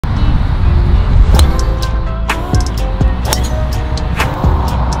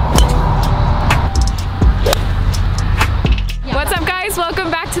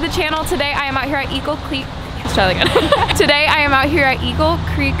to the channel. Today I am out here at Eagle Creek. Let's try that again. Today I am out here at Eagle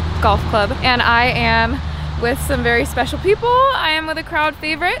Creek Golf Club and I am with some very special people. I am with a crowd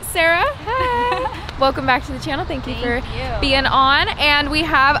favorite, Sarah. Hi. Welcome back to the channel. Thank you for being on. And we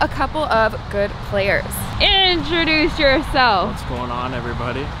have a couple of good players. Introduce yourself. What's going on,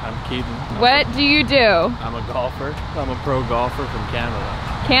 everybody? I'm Keaton. What do you do? I'm a golfer. I'm a pro golfer from Canada.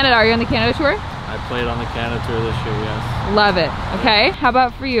 Canada, are you on the Canada tour? I played on the Canada tour this year, yes. Love it. Okay, how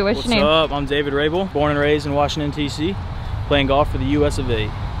about for you? What's your name? What's up? I'm David Rabel, born and raised in Washington, D.C., playing golf for the US of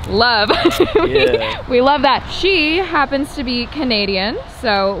A. Love. Yeah. We love that. She happens to be Canadian,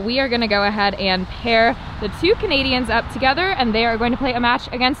 so we are going to go ahead and pair the two Canadians up together and they are going to play a match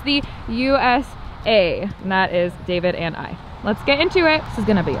against the USA. And that is David and I. Let's get into it. This is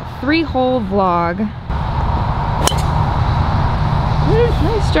going to be a 3-hole vlog.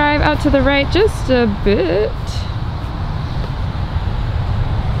 Nice drive out to the right just a bit.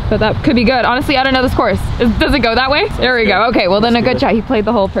 But that could be good. Honestly, I don't know this course. Does it go that way? There we go. Okay, well then a good shot. He played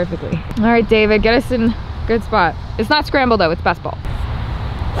the hole perfectly. All right, David, get us in good spot. It's not scramble though, it's best ball.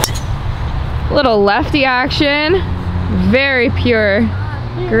 Little lefty action. Very pure.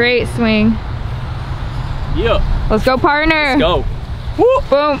 Great swing. Yeah. Let's go, partner. Let's go. Woo.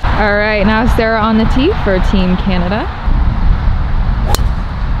 Boom. All right, now Sarah on the tee for Team Canada.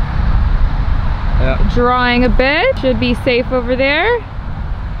 Yeah. Drawing a bit. Should be safe over there.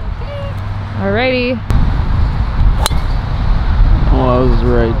 Alrighty. Oh, I was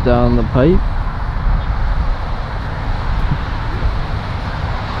right down the pipe.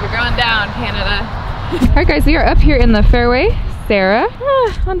 You're going down, Canada. Alright guys, we are up here in the fairway. Sarah,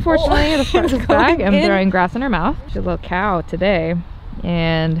 unfortunately, the front is back. I'm throwing grass in her mouth. She's a little cow today.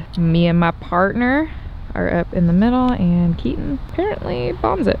 And me and my partner are up in the middle, and Keaton apparently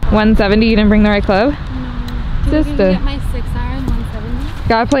bombs it. 170, you didn't bring the right club? No. Can get my 6-iron, 170?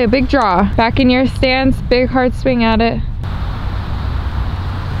 Gotta play a big draw. Back in your stance, big hard swing at it.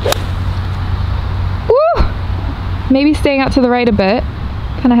 Woo! Maybe staying out to the right a bit.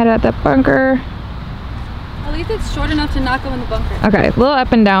 Kind of headed at that bunker. At least it's short enough to not go in the bunker. Okay, a little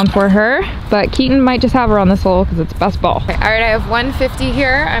up and down for her, but Keaton might just have her on this hole because it's best ball. Okay, all right, I have 150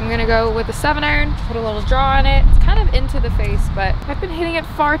 here. I'm gonna go with a 7-iron, put a little draw on it. It's kind of into the face, but I've been hitting it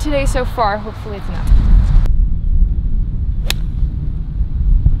far today so far. Hopefully it's enough.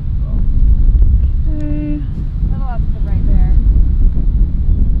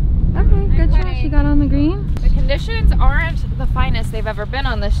 She got on the green. The conditions aren't the finest they've ever been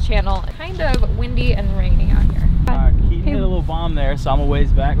on this channel. Kind of windy and rainy out here. Keaton hit a little bomb there, so I'm a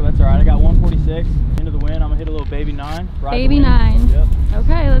ways back, but that's all right. I got 146 into the wind. I'm gonna hit a little baby 9. Baby 9. Yep.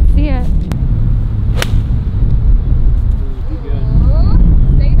 Okay, let's see it. Ooh,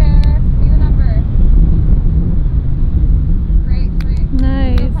 stay there. Be the number. Great swing.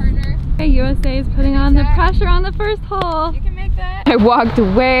 Nice. Go, partner. Okay, USA is putting on the pressure on the first hole. You can make that. I walked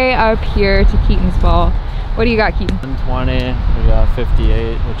way up here to Keaton's ball. What do you got, Keaton? 120, we got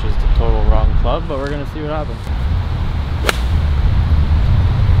 58, which is the total wrong club, but we're gonna see what happens.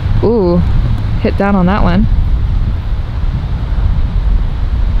 Ooh, hit down on that one.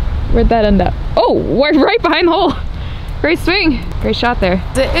 Where'd that end up? Oh, we're right behind the hole. Great swing. Great shot there.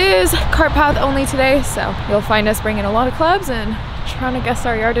 It is cart path only today, so you'll find us bringing a lot of clubs and trying to guess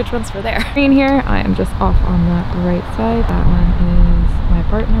our yardage once we're there. Green here, I am just off on the right side. That one is my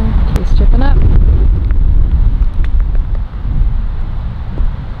partner. She's chipping up.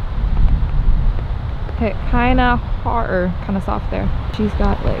 Hit kinda hard, kinda soft there. She's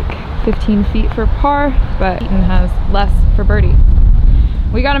got like 15 feet for par, but Keaton has less for birdie.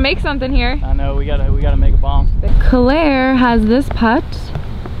 We gotta make something here. I know, we gotta make a bomb. Claire has this putt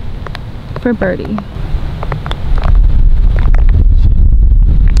for birdie.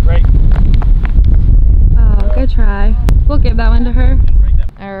 Great. Oh, good try. We'll give that one to her.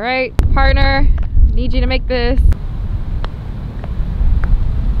 All right, partner, need you to make this.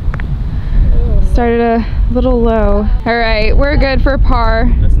 Started a little low. All right, we're good for par.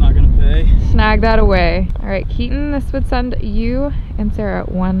 That's not gonna pay. Snag that away. All right, Keaton, this would send you and Sarah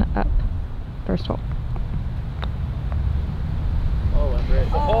 1 up. First hole. Oh, that's great.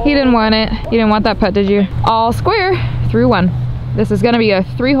 Oh. He didn't want it. You didn't want that putt, did you? All square, through 1. This is gonna be a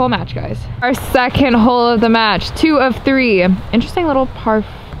 3-hole match, guys. Our second hole of the match, 2 of 3. Interesting little par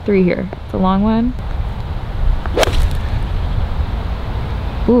 3 here. It's a long one.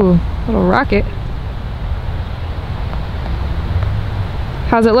 Ooh, little rocket.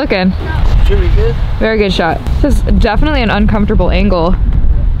 How's it looking? Should be good. Very good shot. This is definitely an uncomfortable angle.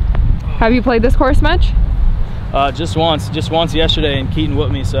 Have you played this course much? Just once yesterday, and Keaton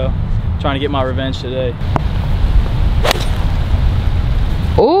whooped me, so trying to get my revenge today.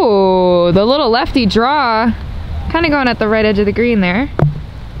 Oh, the little lefty draw. Kind of going at the right edge of the green there.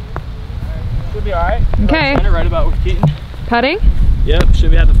 Should be alright. Okay. Right about with Keaton. Putting? Yep,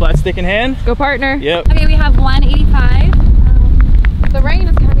 should we have the flat stick in hand? Go partner. Yep. Okay, we have 185. The rain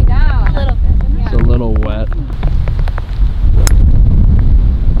is coming down. A little bit. Yeah. It's a little wet.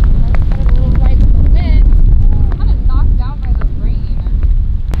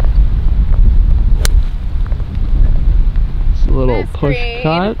 Little push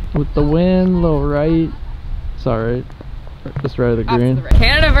cut with the wind, little right. It's alright. Just right of the green.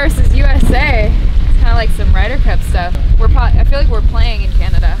 Canada versus USA. It's kind of like some Ryder Cup stuff. I feel like we're playing in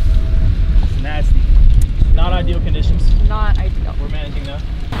Canada. It's nasty. Not ideal conditions. Not ideal. We're managing though.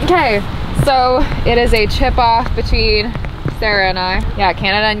 Okay, so it is a chip off between Sarah and I. Yeah,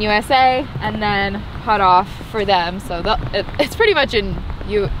 Canada and USA, and then putt off for them. So it's pretty much in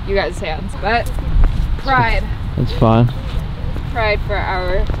you guys' hands. But pride. That's fine. Pride for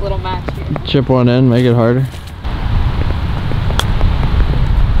our little match here. Chip one in, make it harder.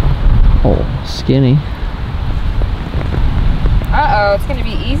 Oh, skinny. Uh-oh, it's gonna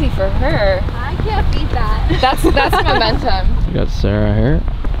be easy for her. I can't beat that. That's momentum. We got Sarah here.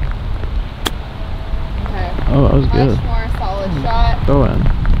 Okay. Oh, that was good. Much more solid shot. Go in.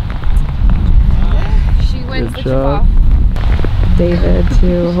 She wins Good the chip job. off. David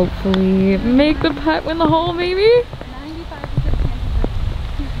to hopefully make the putt, win the hole maybe? 95%.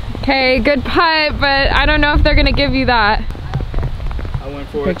 Okay, good putt, but I don't know if they're gonna give you that. I went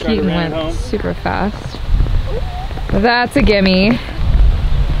for But it, tried to Keaton ram it went home. super fast. That's a gimme.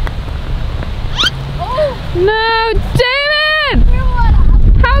 No, David!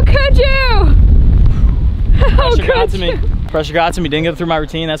 How could you? How Pressure got could to you? me. Pressure got to me. Didn't get through my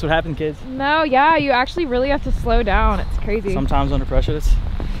routine. That's what happened, kids. No, yeah, you actually really have to slow down. It's crazy. Sometimes under pressure, just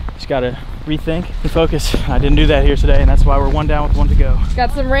gotta rethink and focus. I didn't do that here today, and that's why we're one down with one to go.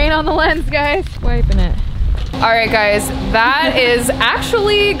 Got some rain on the lens, guys. Wiping it. All right, guys, that is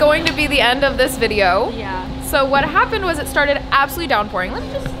actually going to be the end of this video. Yeah. So what happened was it started absolutely downpouring. Let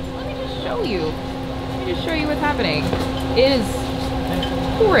me just show you. Let me just show you what's happening. It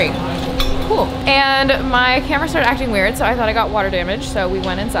is pouring. Cool. And my camera started acting weird, so I thought I got water damage, so we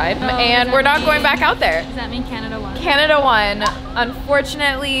went inside. And we're not going back out there. Does that mean Canada won? Canada won.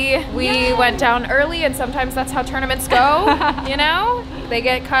 Unfortunately, we went down early, and sometimes that's how tournaments go, you know? They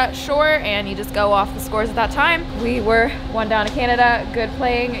get cut short, and you just go off the scores at that time. We were one down to Canada. Good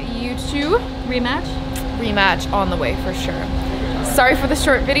playing, you two. Rematch? Rematch on the way for sure. Sorry for the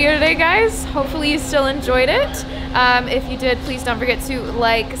short video today, guys. Hopefully you still enjoyed it. If you did, please don't forget to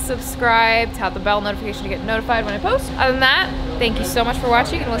like, subscribe, tap the bell notification to get notified when I post. Other than that, thank you so much for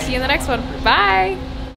watching, and we'll see you in the next one. Bye!